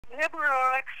liberal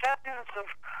acceptance of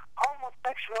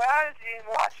homosexuality in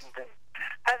Washington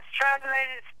has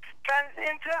translated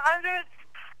into hundreds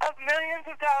of millions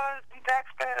of dollars in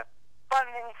taxpayer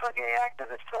funding for gay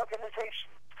activist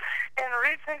organizations. In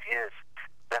recent years,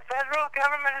 the federal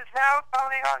government is now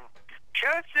calling on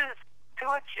churches to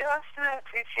adjust their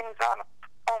teachings on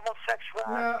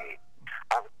homosexuality.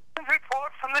 A recent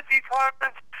report from the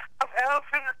Department of Health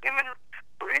and Human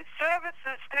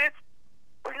Services states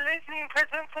religion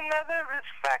presents another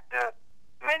risk factor.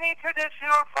 Many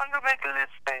traditional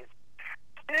fundamentalist faiths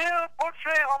still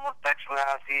portray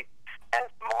homosexuality as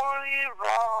morally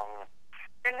wrong.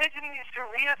 Religion needs to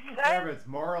reassess. Yeah, if it's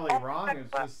morally wrong,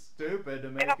 it's just stupid to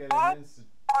make it an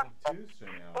institution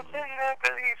out of within it. their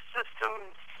belief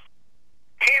systems.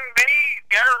 Indeed,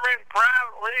 government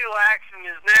private legal action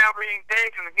is now being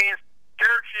taken against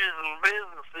churches and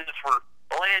businesses for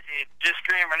alleged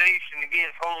discrimination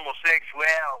against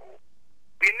homosexuality.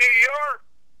 In New York,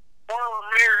 former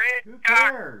Mayor Ed Who Scott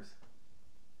cares?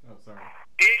 Oh, sorry.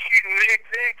 issued an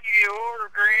executive order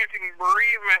granting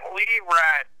bereavement leave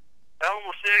rights to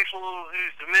homosexuals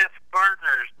whose domestic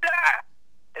partners die,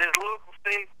 as local,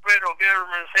 state, and federal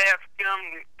governments have to come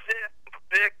to accept and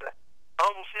protect the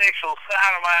homosexual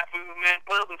sodomite movement.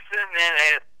 Public sentiment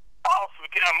has also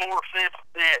become more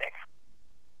sympathetic.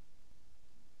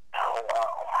 Oh,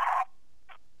 wow.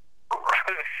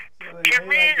 So Can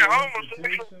being a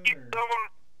homosexual keep someone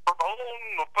from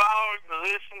holding the following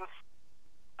positions?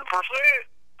 The percent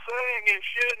saying it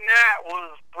should not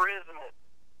was president,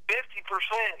 50%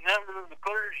 number of the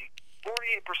clergy,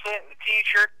 48% the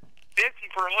teacher, 50%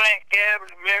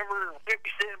 cabinet member, 57%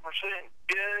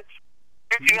 judge,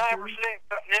 59%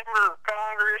 member of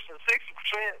Congress, and 60%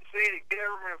 city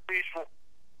government official,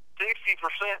 60%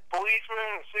 policemen,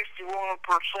 and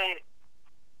 61%.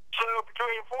 So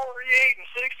between 48 and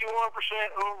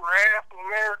 61% over half of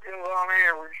Americans on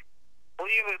average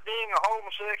believe that being a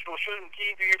homosexual shouldn't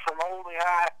keep you from holding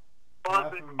high half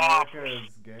public of office. America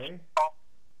is gay?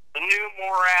 The new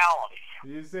morality.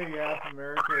 Did you say half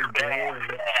America is gay? Or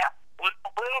what?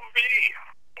 Let them be.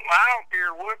 I don't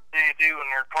care what they do in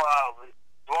their closet,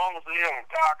 as long as they don't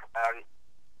talk about it.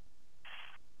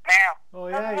 Now, Oh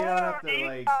yeah, you don't have to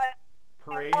like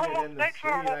parade it in the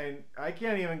street. I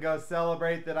can't even go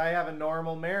celebrate that I have a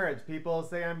normal marriage. People will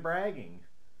say I'm bragging.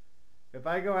 If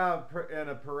I go out in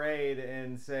a parade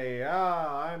and say,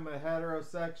 I'm a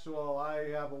heterosexual, I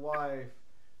have a wife,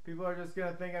 people are just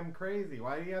gonna think I'm crazy.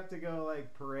 Why do you have to go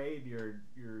like parade your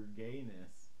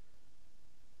gayness?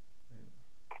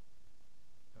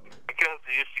 because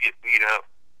they used to get beat up.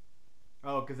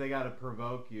 Oh, because they got to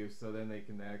provoke you, so then they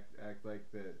can act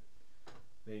like that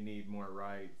they need more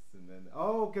rights, and then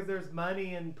because there's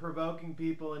money in provoking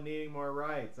people and needing more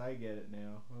rights. I get it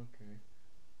now. Okay.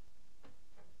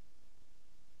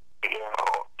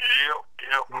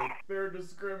 Yep. So they're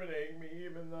discriminating me,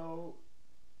 even though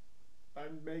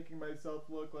I'm making myself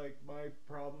look like my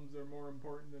problems are more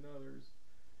important than others.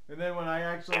 And then when I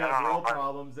actually have real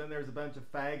problems, then there's a bunch of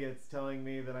faggots telling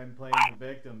me that I'm playing the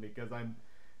victim because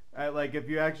like if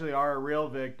you actually are a real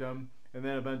victim, and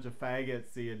then a bunch of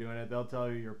faggots see you doing it, they'll tell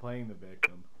you you're playing the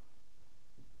victim.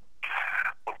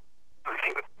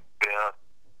 Yeah.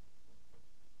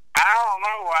 I don't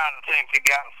know why I think they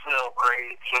got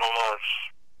celebrated so much.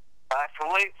 Like the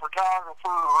late photographer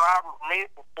Robert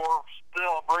Maplethorpe's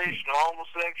celebration of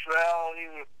homosexuality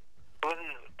with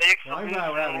his Well, I'm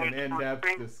glad we're having an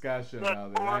in-depth discussion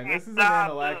about it. Man, this is an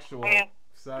intellectual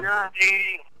subject.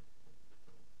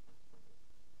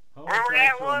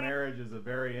 Homosexual marriage is a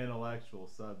very intellectual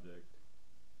subject.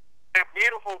 A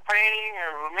beautiful painting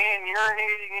of a man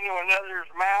urinating into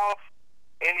another's mouth,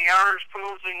 and the artist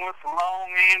posing with the long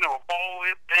end of a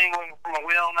bullwhip dangling from a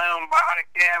well-known body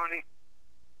cavity.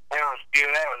 That was good.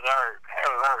 That was art.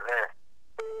 There.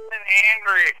 And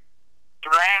Andrew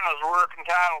Serrano's work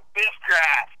entitled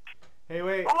Fistcraft. Hey,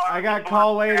 wait. I got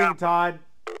call waiting, Todd.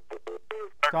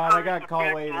 Todd, I got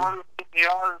call waiting. The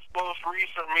artist's most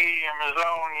recent medium is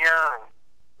own urine.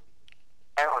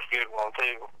 That was a good one,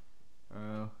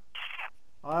 too.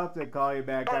 I'll have to call you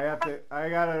back. I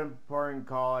got an important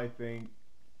call, I think.